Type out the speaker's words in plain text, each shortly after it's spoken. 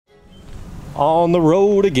on the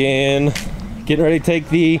road again. Getting ready to take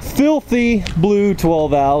the filthy blue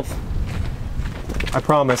 12 valve. I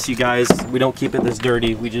promise you guys, we don't keep it this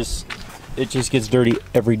dirty. It just gets dirty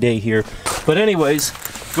every day here. But anyways,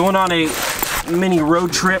 going on a mini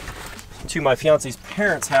road trip to my fiance's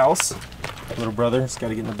parents' house. My little brother's got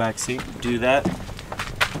to get in the back seat, do that.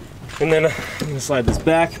 And then I'm gonna slide this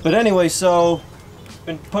back. But anyway, so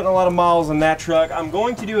been putting a lot of miles on that truck. I'm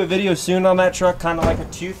going to do a video soon on that truck, kind of like a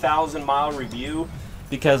 2,000 mile review,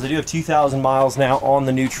 because I do have 2,000 miles now on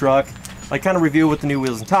the new truck. Like kind of review with the new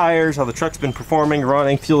wheels and tires, how the truck's been performing,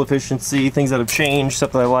 running, fuel efficiency, things that have changed,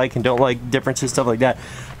 stuff that I like and don't like, differences, stuff like that.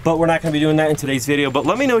 But we're not going to be doing that in today's video. But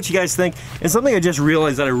let me know what you guys think. And something I just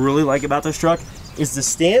realized that I really like about this truck is the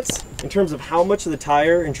stance in terms of how much of the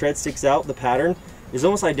tire and tread sticks out. The pattern is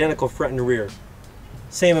almost identical front and rear.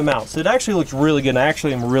 Same amount. So it actually looks really good. And I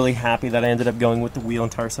actually am really happy that I ended up going with the wheel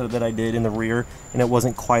and tire setup that I did in the rear, and it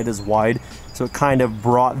wasn't quite as wide. So it kind of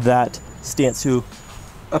brought that stance to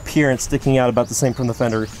appearance sticking out about the same from the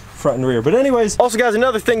fender, front and rear. But anyways, also guys,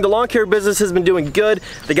 another thing, the lawn care business has been doing good.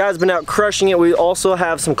 The guys been out crushing it. We also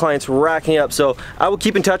have some clients racking up, so I will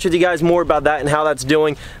keep in touch with you guys more about that and how that's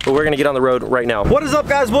doing, but we're gonna get on the road right now. What is up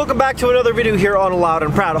guys? Welcome back to another video here on Loud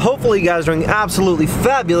and Proud. Hopefully you guys are doing absolutely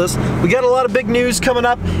fabulous. We got a lot of big news coming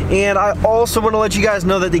up, and I also want to let you guys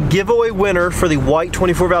know that the giveaway winner for the white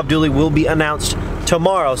 24 valve dually will be announced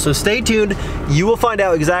tomorrow, so stay tuned. You will find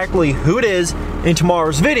out exactly who it is in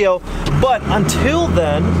tomorrow's video, but until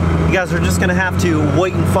then, you guys are just gonna have to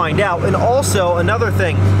wait and find out. And also, another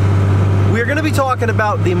thing, we're gonna be talking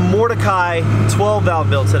about the Mordecai 12 valve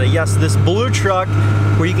build today. Yes, this blue truck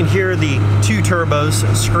where you can hear the two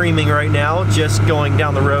turbos screaming right now, just going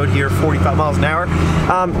down the road here 45 miles an hour.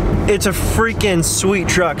 It's a freaking sweet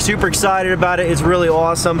truck. Super excited about it. It's really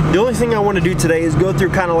awesome. The only thing I want to do today is go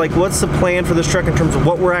through kind of like what's the plan for this truck in terms of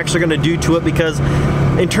what we're actually going to do to it, because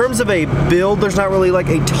in terms of a build, there's not really like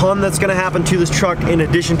a ton that's going to happen to this truck in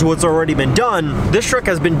addition to what's already been done. This truck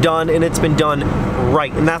has been done, and it's been done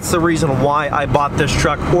right, and that's the reason why I bought this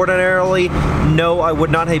truck. Ordinarily, no, I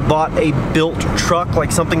would not have bought a built truck,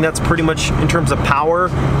 like something that's pretty much in terms of power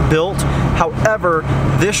built. However,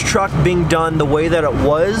 this truck being done the way that it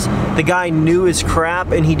was, the guy knew his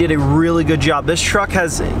crap and he did a really good job. This truck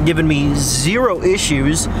has given me zero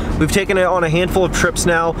issues. We've taken it on a handful of trips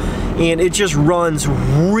now, and it just runs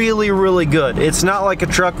really, really good. It's not like a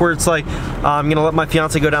truck where it's like, I'm gonna let my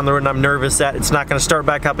fiance go down the road and I'm nervous that it's not gonna start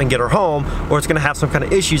back up and get her home, or it's gonna have some kind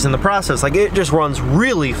of issues in the process. Like, it just runs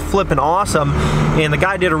really flippin' awesome, and the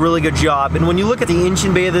guy did a really good job. And when you look at the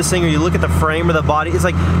engine bay of this thing, or you look at the frame of the body, it's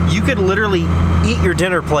like you could literally eat your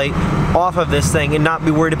dinner plate off of this thing and not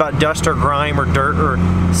be worried about dust or grime or dirt or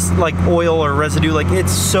like oil or residue. Like,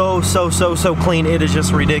 it's so clean. It is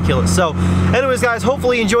just ridiculous. So anyways guys,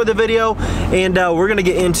 hopefully you enjoyed the video, and we're gonna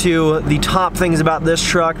get into the top things about this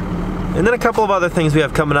truck, and then a couple of other things we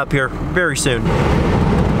have coming up here very soon.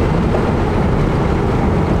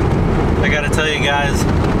 I gotta tell you guys,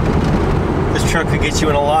 this truck could get you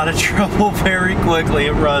in a lot of trouble very quickly.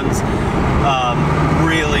 It runs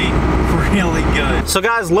really good. So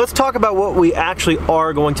guys, let's talk about what we actually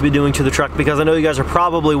are going to be doing to the truck, because I know you guys are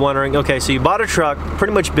probably wondering, okay, so you bought a truck,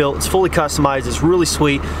 pretty much built, it's fully customized, it's really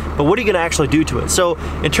sweet, but what are you gonna actually do to it? So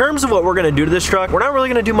in terms of what we're gonna do to this truck, we're not really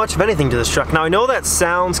gonna do much of anything to this truck. Now I know that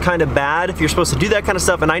sounds kind of bad if you're supposed to do that kind of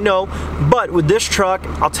stuff, and I know, but with this truck,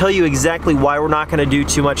 I'll tell you exactly why we're not gonna do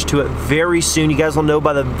too much to it very soon. You guys will know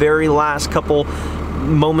by the very last couple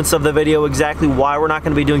moments of the video exactly why we're not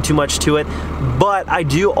going to be doing too much to it. But I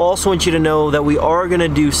do also want you to know that we are going to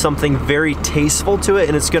do something very tasteful to it,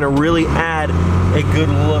 and it's going to really add a good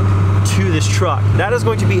look to this truck. That is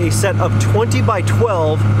going to be a set of 20 by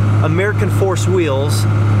 12 American Force wheels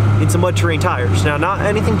and some mud terrain tires. Now, not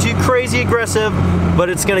anything too crazy aggressive, but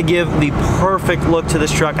it's going to give the perfect look to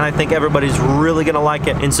this truck, and I think everybody's really going to like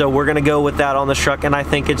it. And so we're going to go with that on this truck, and I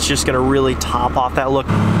think it's just going to really top off that look.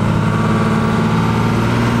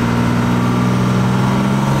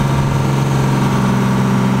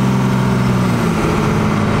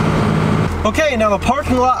 Okay, now the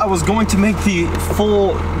parking lot I was going to make the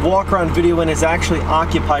full walk around video in is actually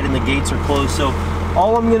occupied and the gates are closed. So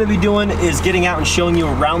all I'm gonna be doing is getting out and showing you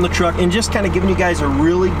around the truck and just kind of giving you guys a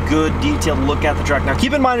really good detailed look at the truck. Now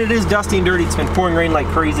keep in mind, it is dusty and dirty. It's been pouring rain like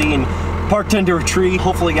crazy and parked under a tree.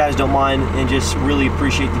 Hopefully you guys don't mind and just really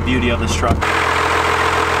appreciate the beauty of this truck.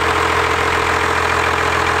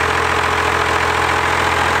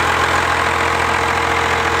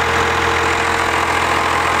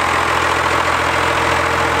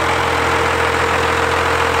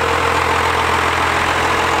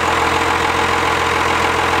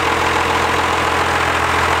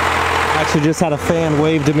 actually just had a fan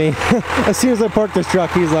wave to me. As soon as I parked this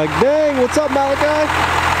truck, he's like, dang, what's up, Malachi?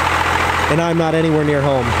 And I'm not anywhere near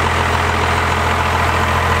home.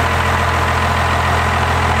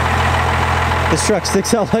 This truck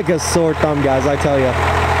sticks out like a sore thumb, guys, I tell you.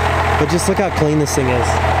 But just look how clean this thing is.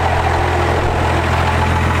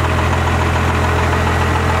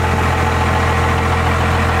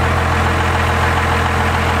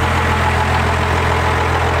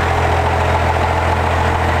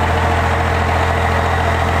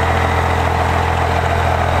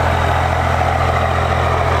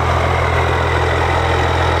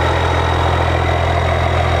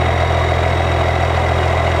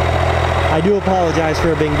 I do apologize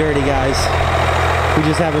for it being dirty, guys. We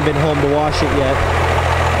just haven't been home to wash it yet.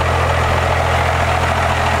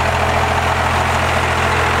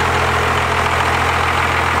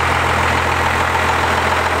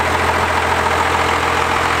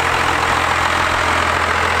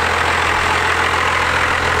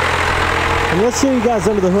 And let's show you guys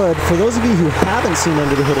under the hood. For those of you who haven't seen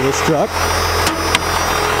under the hood of this truck,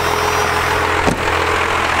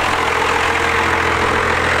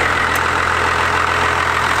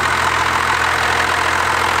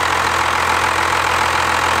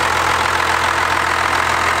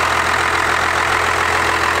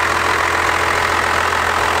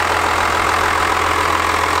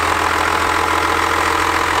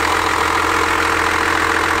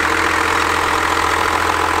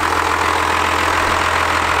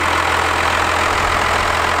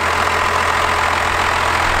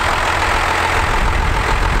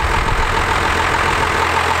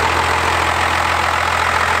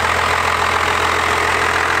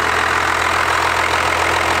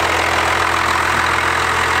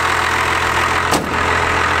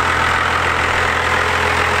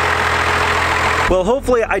 well,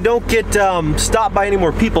 hopefully I don't get stopped by any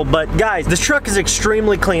more people, but guys, this truck is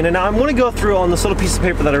extremely clean, and I'm gonna go through on this little piece of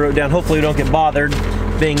paper that I wrote down. Hopefully we don't get bothered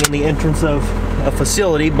being in the entrance of a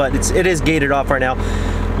facility, but it is gated off right now.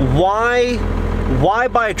 Why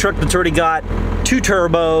buy a truck that's already got 2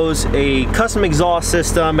 turbos, a custom exhaust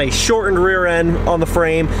system, a shortened rear end on the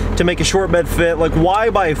frame to make a short bed fit? Like, why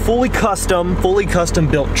buy a fully custom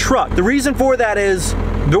built truck? The reason for that is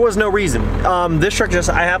there was no reason. This truck, just,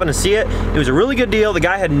 I happened to see it. It was a really good deal. The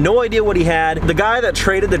guy had no idea what he had. The guy that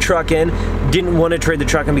traded the truck in didn't want to trade the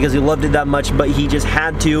truck in because he loved it that much, but he just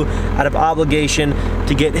had to, out of obligation,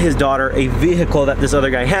 to get his daughter a vehicle that this other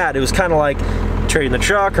guy had. It was kind of like trading the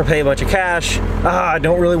truck or pay a bunch of cash. I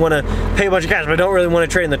don't really want to pay a bunch of cash, but I don't really want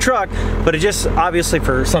to trade in the truck. But it just, obviously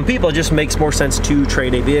for some people, it just makes more sense to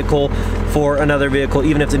trade a vehicle for another vehicle,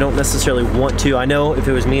 even if they don't necessarily want to. I know if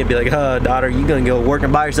it was me, I'd be like, daughter, you gonna go work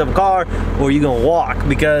and buy yourself a car, or you gonna walk?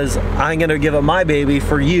 Because I ain't gonna give up my baby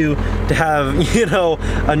for you to have, you know,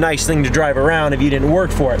 a nice thing to drive around if you didn't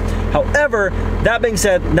work for it. However, that being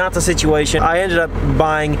said, not the situation. I ended up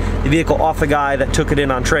buying the vehicle off the guy that took it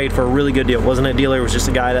in on trade for a really good deal. It wasn't a dealer, it was just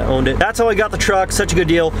a guy that owned it. That's how I got the truck, such a good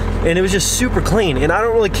deal, and it was just super clean. And I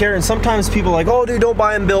don't really care, and sometimes people are like, oh dude, don't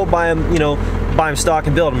buy them built, buy them, you know, buy them stock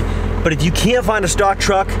and build them. But if you can't find a stock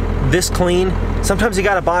truck this clean, sometimes you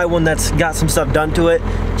gotta buy one that's got some stuff done to it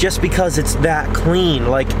just because it's that clean.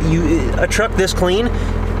 Like, a truck this clean,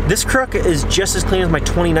 this truck is just as clean as my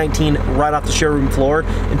 2019 right off the showroom floor.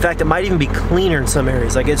 In fact, it might even be cleaner in some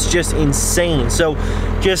areas. Like, it's just insane. So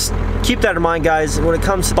just keep that in mind, guys. When it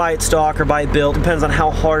comes to buy it stock or buy it built, depends on how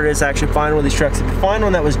hard it is to actually find one of these trucks. If you find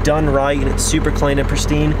one that was done right and it's super clean and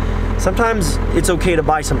pristine, sometimes it's okay to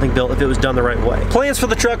buy something built if it was done the right way. Plans for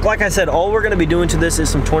the truck, like I said, all we're gonna be doing to this is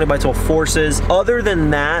some 20x12 forces. Other than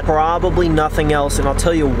that, probably nothing else, and I'll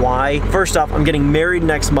tell you why. First off, I'm getting married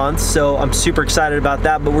next month, so I'm super excited about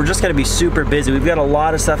that, but we're just gonna be super busy. We've got a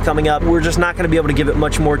lot of stuff coming up. We're just not gonna be able to give it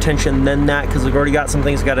much more attention than that because we've already got some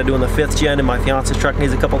things we gotta do in the 5th gen, and my fiance's truck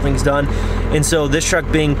needs a couple things done. And so this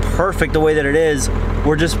truck being perfect the way that it is,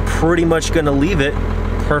 we're just pretty much gonna leave it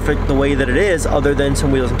perfect the way that it is, other than some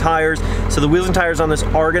wheels and tires. So the wheels and tires on this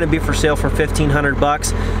are going to be for sale for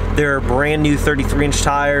 $1,500. They're brand new 33-inch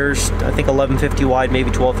tires, I think 1150 wide, maybe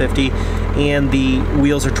 1250, and the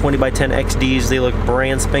wheels are 20x10 XDs. They look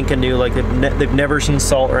brand spanking new, like they've never seen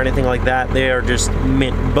salt or anything like that. They are just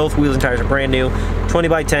mint. Both wheels and tires are brand new,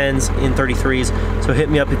 20x10s in 33s. So hit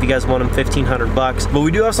me up if you guys want them, $1,500. But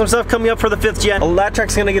we do have some stuff coming up for the 5th gen. That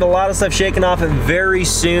truck's going to get a lot of stuff shaken off very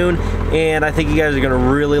soon, and I think you guys are going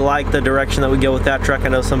to really like the direction that we go with that truck. I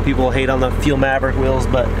know some people hate on the Fuel Maverick wheels,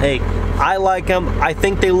 but hey, I like them. I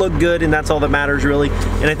think they look good, and that's all that matters really.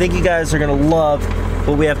 And I think you guys are gonna love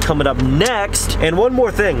what we have coming up next. And one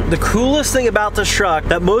more thing, the coolest thing about this truck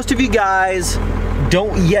that most of you guys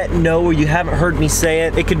don't yet know, or you haven't heard me say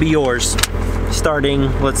it, it could be yours. starting,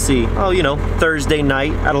 let's see, oh, you know, Thursday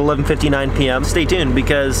night at 11:59 p.m. Stay tuned,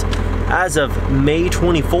 because as of May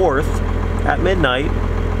 24th at midnight,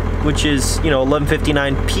 which is, you know,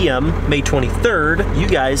 11:59 p.m. May 23rd, you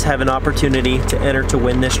guys have an opportunity to enter to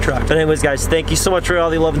win this truck. But anyways, guys, thank you so much for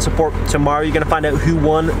all the love and support. Tomorrow you're gonna find out who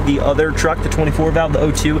won the other truck, the 24 valve, the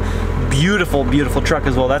O2. Beautiful, beautiful truck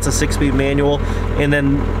as well. That's a 6-speed manual. And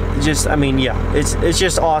then just, I mean, yeah, it's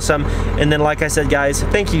just awesome. And then, like I said, guys,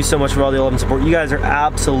 thank you so much for all the love and support. You guys are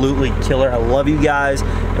absolutely killer. I love you guys.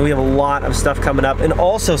 And we have a lot of stuff coming up. And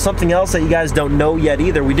also something else that you guys don't know yet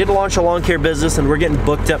either. We did launch a lawn care business, and we're getting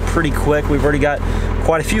booked up pretty quick. We've already got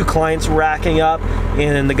quite a few clients racking up,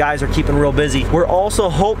 and the guys are keeping real busy. We're also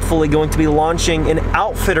hopefully going to be launching an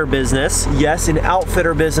outfitter business. Yes, an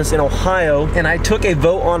outfitter business in Ohio. And I took a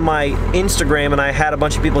vote on my Instagram, and I had a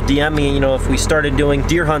bunch of people DM me, you know, if we started doing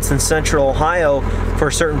deer hunts in Central Ohio for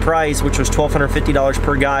a certain price, which was $1,250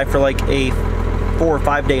 per guy for like a 4 or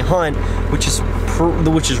 5 day hunt, which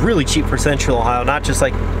is really cheap for Central Ohio, not just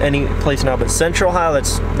like any place now, but Central Ohio,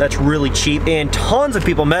 that's really cheap. And tons of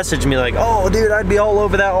people messaged me like, oh dude, I'd be all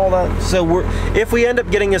over that, all that. So if we end up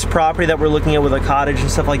getting this property that we're looking at with a cottage and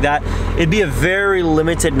stuff like that, it'd be a very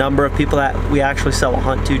limited number of people that we actually sell a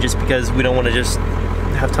hunt to, just because we don't want to just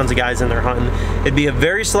have tons of guys in there hunting. It'd be a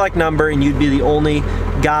very select number, and you'd be the only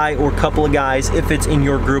guy or couple of guys, if it's in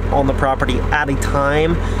your group, on the property at a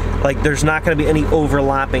time. Like, there's not going to be any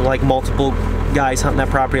overlapping, like multiple guys hunting that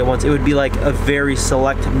property at once. It would be like a very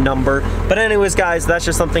select number. But anyways, guys, that's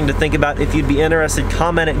just something to think about. If you'd be interested,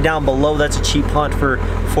 comment it down below. That's a cheap hunt for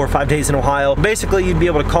 4 or 5 days in Ohio. Basically, you'd be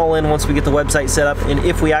able to call in once we get the website set up, and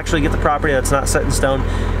if we actually get the property, that's not set in stone,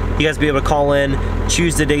 you guys be able to call in,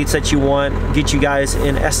 choose the dates that you want, get you guys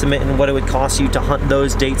an estimate and what it would cost you to hunt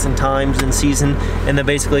those dates and times and season, and then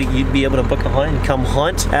basically you'd be able to book a hunt and come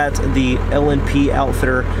hunt at the LNP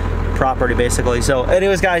Outfitter property, basically. So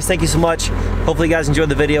anyways, guys, thank you so much. Hopefully you guys enjoyed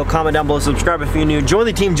the video. Comment down below, subscribe if you're new, join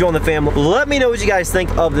the team, join the family. Let me know what you guys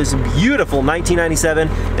think of this beautiful 1997,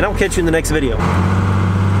 and I'll catch you in the next video.